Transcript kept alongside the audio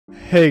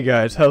Hey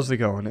guys, how's it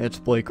going? It's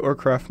Blake or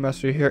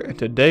Craftmaster here, and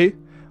today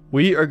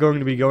we are going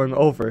to be going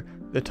over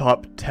the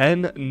top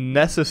 10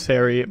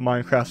 necessary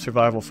Minecraft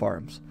survival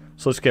farms.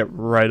 So let's get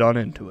right on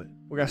into it.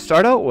 We're going to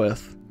start out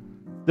with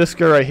this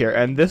guy right here,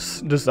 and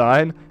this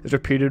design is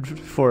repeated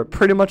for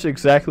pretty much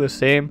exactly the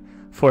same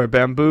for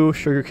bamboo,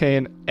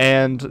 sugarcane,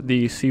 and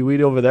the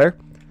seaweed over there.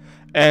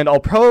 And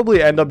I'll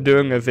probably end up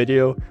doing a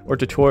video or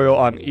tutorial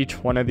on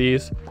each one of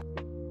these.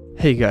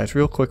 Hey guys,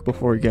 real quick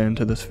before we get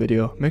into this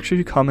video, make sure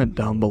you comment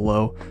down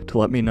below to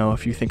let me know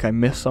if you think I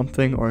missed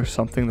something or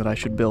something that I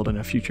should build in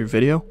a future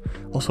video.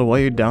 Also, while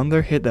you're down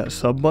there, hit that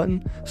sub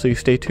button so you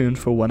stay tuned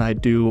for when I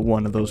do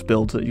one of those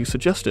builds that you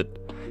suggested.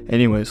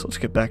 Anyways, let's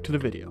get back to the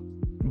video.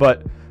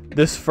 But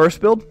this first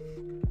build,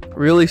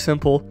 really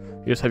simple.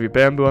 You just have your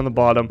bamboo on the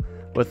bottom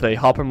with a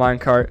hopper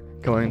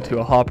minecart going into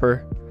a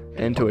hopper,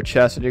 into a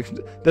chest, and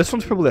this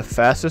one's probably the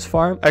fastest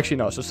farm. Actually,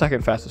 no, it's the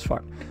second fastest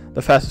farm.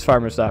 The fastest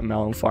farm is that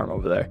melon farm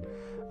over there.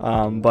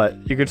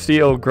 But you can see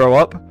it'll grow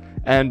up.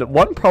 And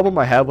one problem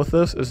I have with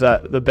this is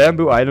that the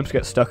bamboo items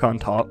get stuck on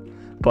top.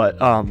 But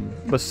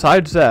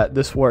besides that,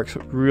 this works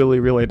really,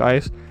 really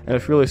nice. And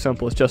it's really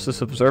simple. It's just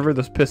this observer,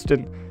 this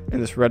piston,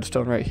 and this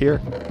redstone right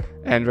here.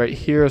 And right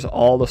here is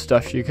all the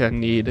stuff you can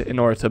need in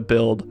order to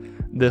build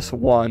this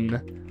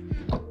one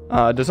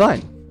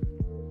design.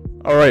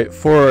 Alright,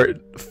 for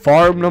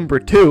farm number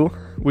 2,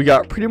 we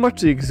got pretty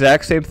much the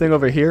exact same thing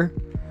over here.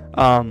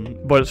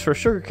 But it's for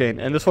sugarcane,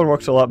 and this one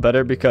works a lot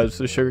better because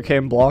the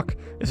sugarcane block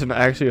isn't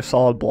actually a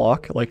solid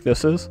block like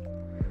this is.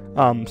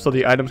 So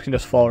the items can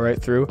just fall right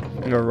through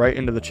and go right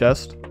into the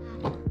chest.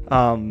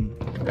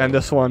 And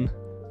this one,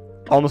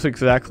 almost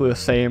exactly the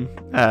same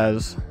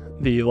as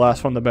the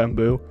last one, the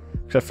bamboo,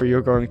 except for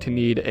you're going to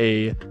need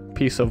a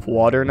piece of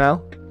water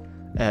now,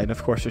 and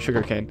of course the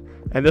sugarcane.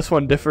 And this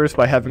one differs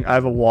by having I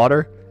have a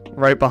water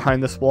right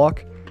behind this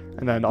block,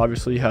 and then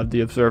obviously you have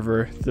the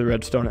observer, the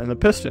redstone, and the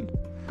piston.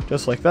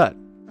 Just like that.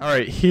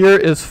 Alright, here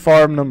is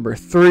farm number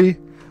 3.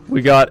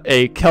 We got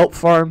a kelp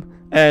farm,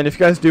 and if you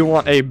guys do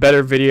want a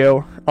better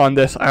video on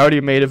this, I already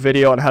made a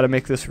video on how to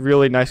make this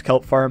really nice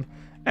kelp farm,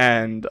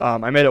 and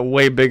I made it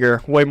way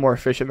bigger, way more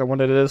efficient than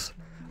what it is.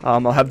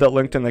 I'll have that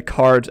linked in the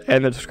cards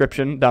and the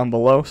description down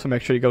below, so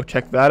make sure you go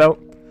check that out.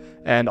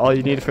 And all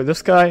you need for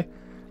this guy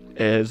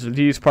is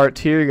these parts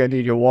here. You're going to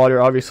need your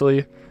water,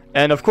 obviously,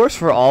 and of course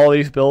for all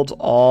these builds,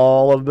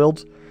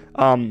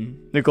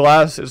 the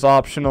glass is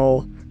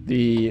optional.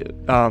 The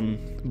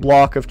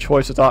block of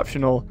choice is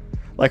optional.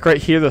 Like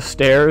right here, the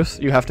stairs,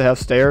 you have to have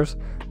stairs,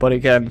 but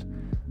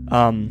again,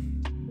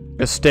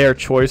 the stair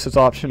choice is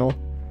optional.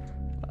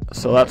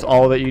 So that's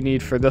all that you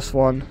need for this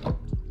one.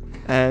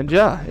 And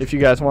yeah, if you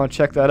guys want to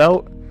check that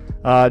out,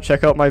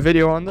 check out my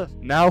video on this.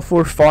 Now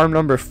for farm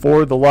number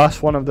 4, the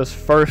last one of this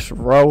first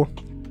row,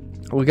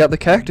 we got the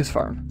cactus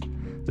farm.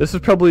 This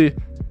is probably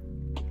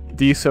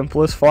the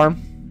simplest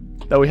farm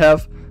that we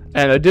have,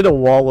 and I did a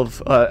wall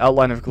of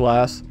outline of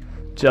glass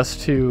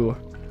just to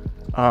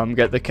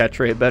get the catch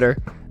rate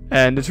better.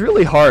 And it's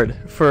really hard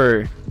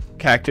for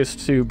cactus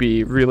to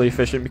be really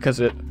efficient because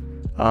it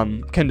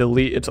can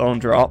delete its own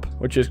drop,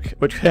 which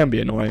can be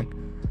annoying.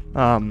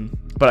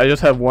 But I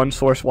just have one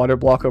source water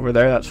block over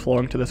there that's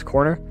flowing to this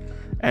corner,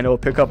 and it will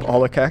pick up all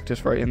the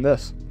cactus right in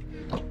this.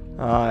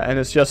 And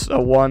it's just a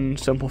one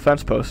simple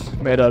fence post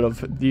made out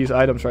of these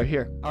items right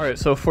here. Alright,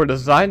 so for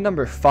design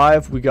number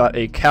 5, we got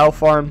a cow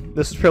farm.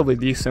 This is probably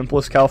the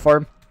simplest cow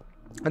farm,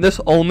 and this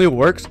only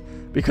works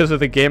because of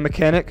the game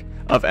mechanic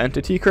of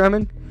entity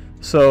cramming.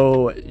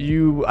 So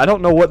I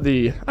don't know what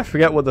I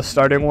forget what the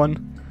starting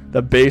one,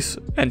 the base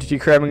entity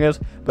cramming is,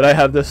 but I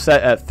have this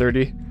set at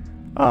 30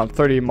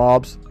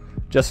 mobs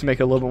just to make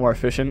it a little bit more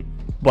efficient.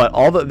 But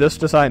all that this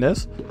design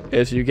is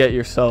you get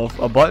yourself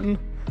a button,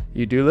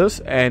 you do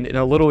this, and in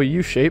a little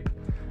U shape,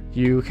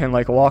 you can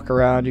like walk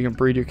around, you can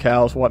breed your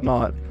cows,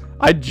 whatnot.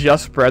 I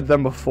just bred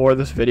them before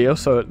this video,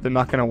 so they're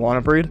not going to want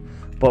to breed.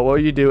 But what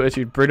you do is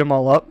you breed them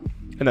all up,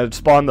 and then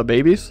spawn the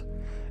babies.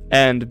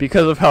 And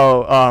because of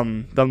how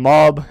the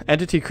mob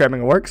entity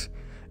cramming works,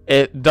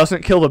 it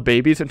doesn't kill the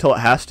babies until it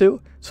has to,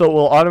 so it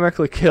will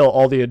automatically kill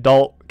all the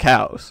adult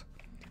cows.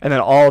 And then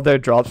all of their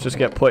drops just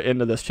get put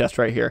into this chest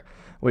right here,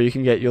 where you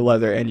can get your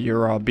leather and your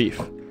raw beef.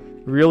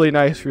 Really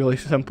nice, really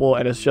simple,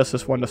 and it's just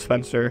this one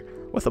dispenser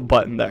with a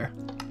button there.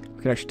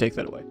 We can actually take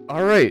that away.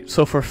 Alright,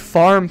 so for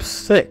farm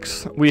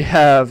 6, we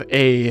have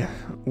a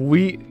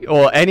wheat,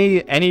 or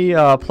any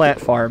plant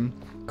farm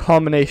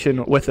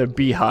combination with a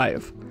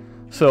beehive.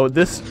 So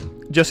this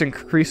just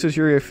increases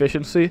your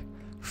efficiency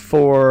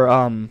for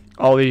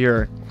all of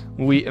your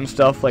wheat and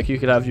stuff. Like you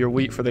could have your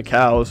wheat for the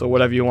cows or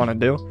whatever you want to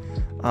do.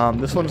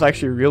 This one's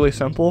actually really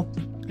simple,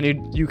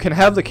 and you can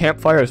have the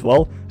campfire as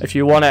well if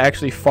you want to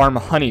actually farm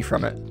honey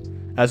from it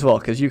as well,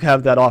 because you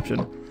have that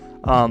option.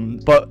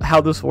 But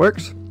how this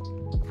works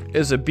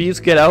is the bees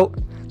get out,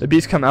 the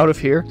bees come out of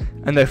here,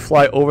 and they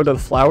fly over to the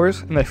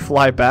flowers, and they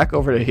fly back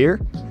over to here,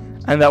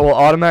 and that will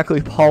automatically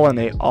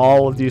pollinate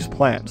all of these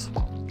plants.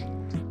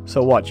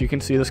 So watch, you can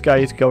see this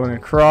guy, he's going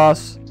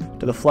across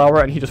to the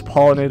flower, and he just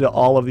pollinated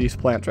all of these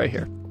plants right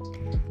here.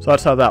 So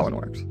that's how that one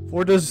works.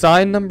 For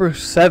design number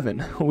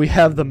 7, we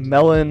have the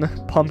melon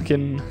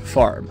pumpkin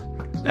farm.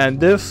 And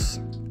this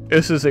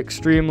is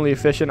extremely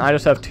efficient. I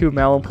just have 2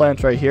 melon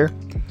plants right here.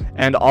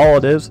 And all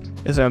it is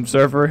an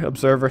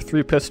observer,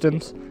 3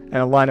 pistons, and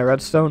a line of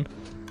redstone.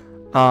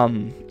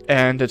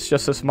 And it's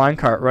just this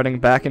minecart running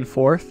back and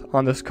forth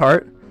on this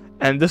cart.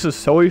 And this is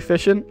so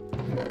efficient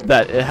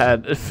that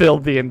it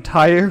filled the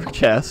entire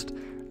chest,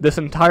 this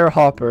entire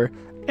hopper,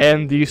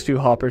 and these 2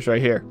 hoppers right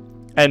here.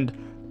 And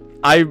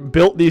I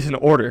built these in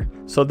order.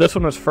 So this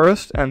one was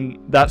first, and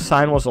that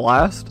sign was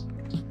last.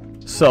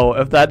 So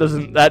if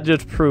that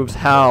just proves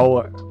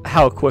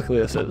how quickly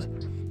this is.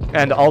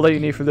 And all that you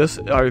need for this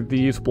are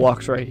these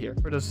blocks right here.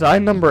 For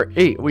design number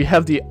 8, we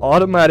have the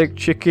automatic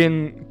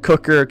chicken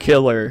cooker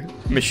killer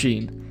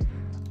machine.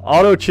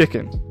 Auto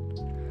chicken.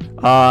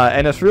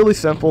 And it's really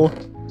simple.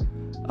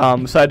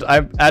 Besides,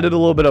 I've added a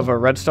little bit of a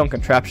redstone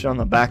contraption on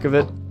the back of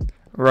it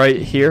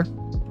right here.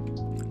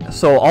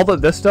 So all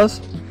that this does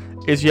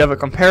is you have a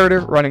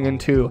comparator running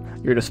into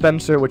your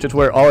dispenser, which is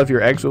where all of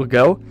your eggs will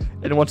go.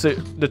 And once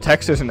it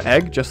detects there's an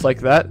egg, just like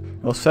that,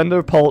 it'll send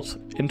a pulse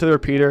into the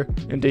repeater,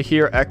 into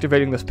here,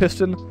 activating this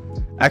piston,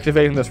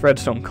 activating this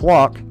redstone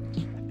clock,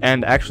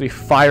 and actually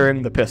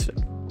firing the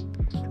piston.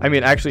 I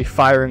mean, actually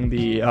firing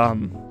the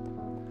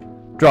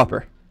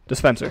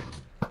dispenser.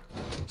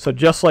 So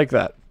just like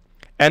that.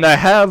 And I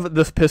have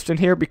this piston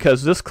here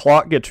because this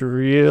clock gets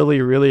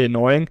really, really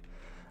annoying.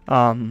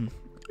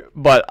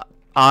 But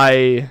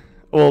I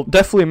will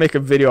definitely make a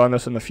video on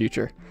this in the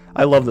future.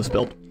 I love this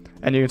build.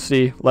 And you can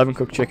see 11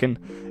 cooked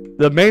chicken.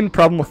 The main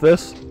problem with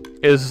this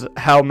is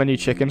how many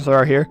chickens there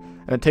are here.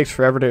 And it takes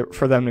forever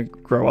for them to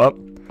grow up.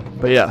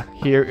 But yeah,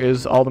 here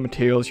is all the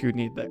materials you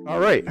need there.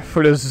 Alright,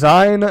 for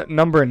design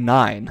number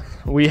 9,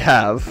 we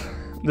have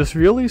this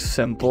really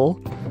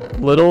simple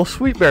little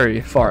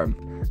sweetberry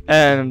farm.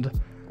 And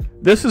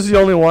this is the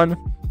only one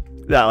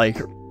that like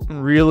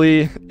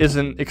really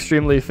isn't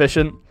extremely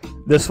efficient.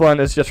 This one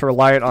is just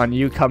reliant on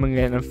you coming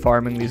in and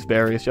farming these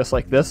berries just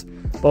like this.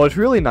 But what's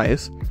really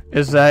nice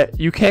is that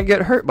you can't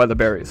get hurt by the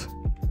berries.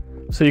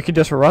 So you can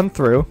just run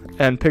through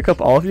and pick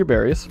up all of your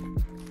berries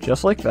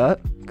just like that.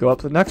 Go up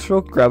to the next row,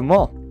 grab them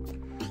all.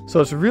 So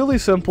it's really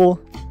simple,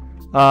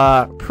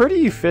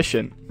 pretty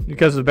efficient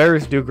because the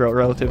berries do grow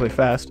relatively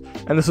fast.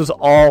 And this is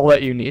all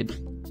that you need.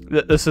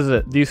 This is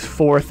it. These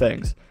 4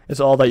 things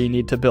is all that you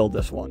need to build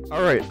this one.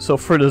 Alright, so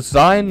for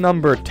design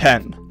number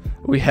 10,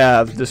 we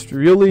have this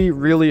really,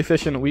 really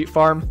efficient wheat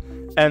farm.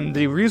 And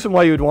the reason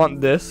why you would want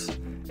this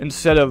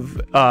instead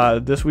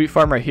of this wheat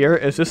farm right here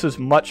is this is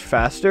much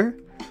faster,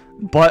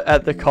 but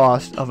at the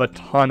cost of a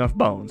ton of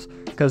bones,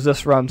 because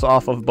this runs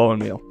off of bone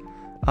meal.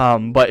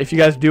 But if you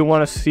guys do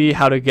want to see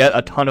how to get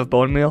a ton of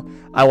bone meal,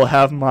 I will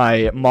have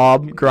my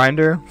mob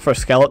grinder for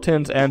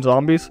skeletons and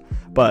zombies,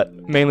 but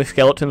mainly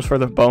skeletons for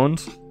the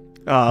bones,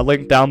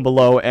 linked down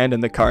below and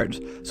in the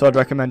cards. So I'd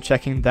recommend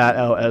checking that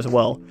out as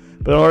well.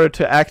 But in order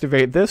to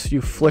activate this,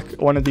 you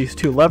flick one of these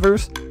 2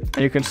 levers, and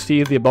you can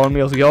see the bone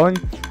meal's going.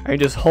 And you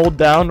just hold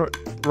down,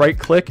 right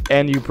click,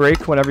 and you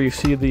break whenever you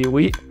see the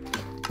wheat.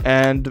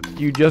 And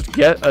you just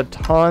get a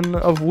ton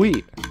of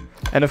wheat.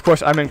 And of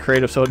course, I'm in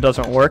creative, so it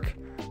doesn't work.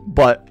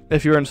 But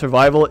if you're in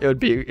survival, it would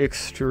be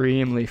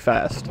extremely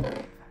fast.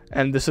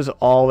 And this is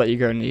all that you're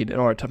going to need in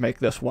order to make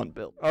this one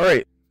build.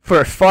 Alright,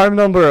 for farm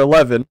number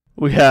 11,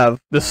 we have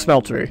this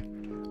smeltery.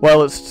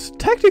 Well, it's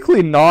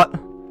technically not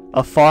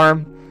a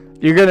farm.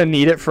 You're going to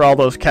need it for all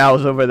those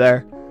cows over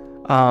there.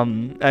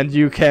 And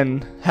you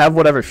can have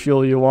whatever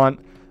fuel you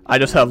want. I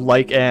just have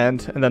like and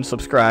then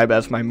subscribe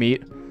as my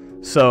meat.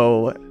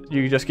 So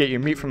you just get your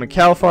meat from a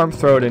cow farm,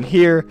 throw it in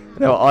here,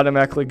 and it will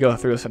automatically go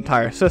through this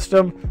entire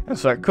system and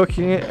start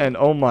cooking it. And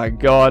oh my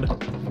god,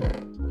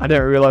 I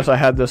didn't realize I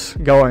had this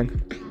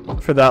going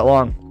for that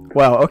long.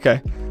 Wow,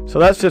 okay. So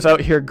that's just out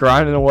here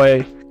grinding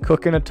away,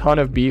 cooking a ton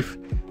of beef.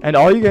 And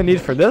all you're going to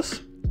need for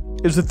this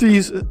is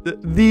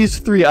these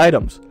 3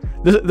 items.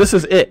 This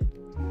is it.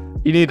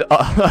 You need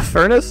a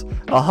furnace,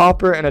 a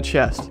hopper, and a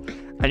chest.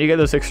 And you get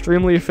this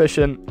extremely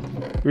efficient,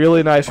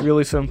 really nice,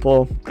 really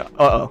simple,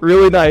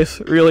 really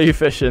nice, really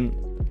efficient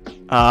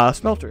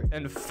smelter.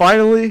 And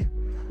finally,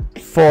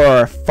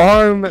 for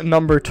farm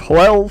number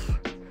 12,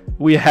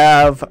 we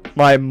have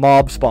my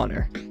mob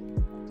spawner.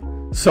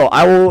 So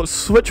I will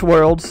switch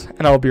worlds,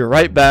 and I'll be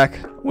right back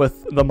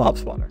with the mob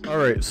spawner.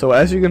 Alright, so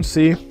as you can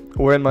see,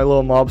 we're in my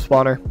little mob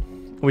spawner.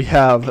 We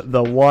have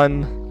the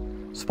one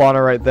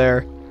spawner right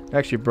there. I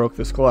actually broke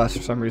this glass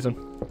for some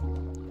reason.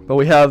 But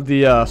we have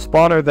the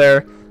spawner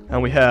there,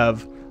 and we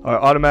have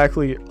our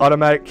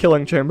automatic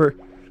killing chamber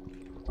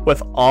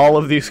with all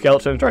of these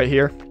skeletons right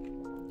here.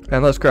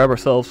 And let's grab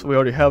ourselves. We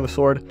already have a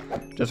sword.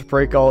 Just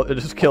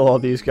kill all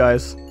these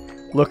guys.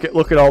 Look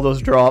at all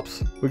those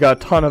drops. We got a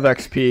ton of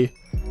XP,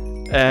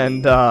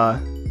 and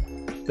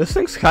this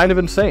thing's kind of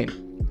insane.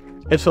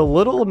 It's a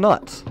little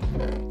nuts.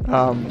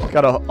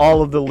 Got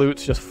all of the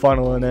loots just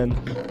funneling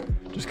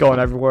in, just going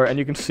everywhere, and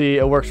you can see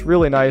it works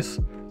really nice.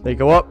 They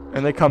go up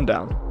and they come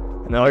down,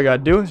 and all you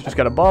gotta do is just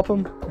gotta bop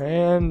them,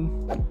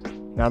 and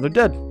now they're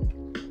dead.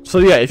 So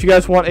yeah, if you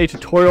guys want a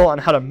tutorial on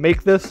how to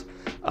make this,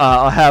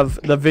 I'll have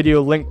the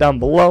video linked down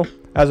below,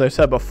 as I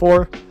said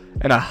before,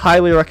 and I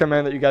highly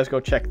recommend that you guys go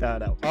check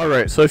that out.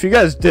 Alright, so if you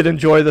guys did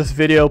enjoy this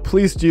video,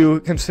 please do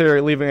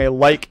consider leaving a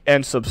like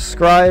and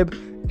subscribe.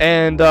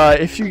 And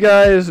if you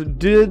guys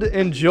did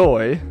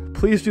enjoy,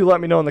 please do let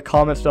me know in the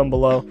comments down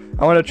below.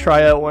 I want to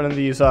try out one of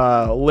these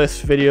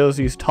list videos,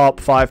 these top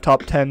 5,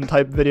 top 10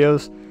 type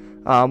videos.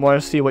 I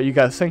want to see what you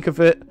guys think of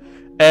it.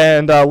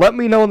 And let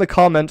me know in the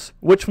comments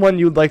which one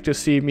you'd like to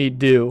see me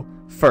do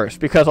first,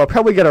 because I'll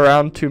probably get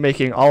around to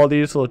making all of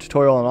these, a little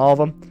tutorial on all of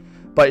them.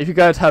 But if you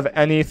guys have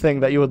anything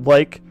that you would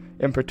like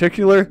in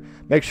particular,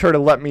 make sure to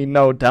let me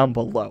know down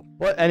below.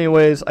 But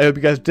anyways, I hope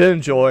you guys did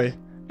enjoy,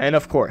 and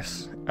of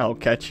course, I'll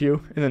catch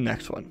you in the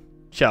next one.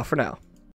 Ciao for now.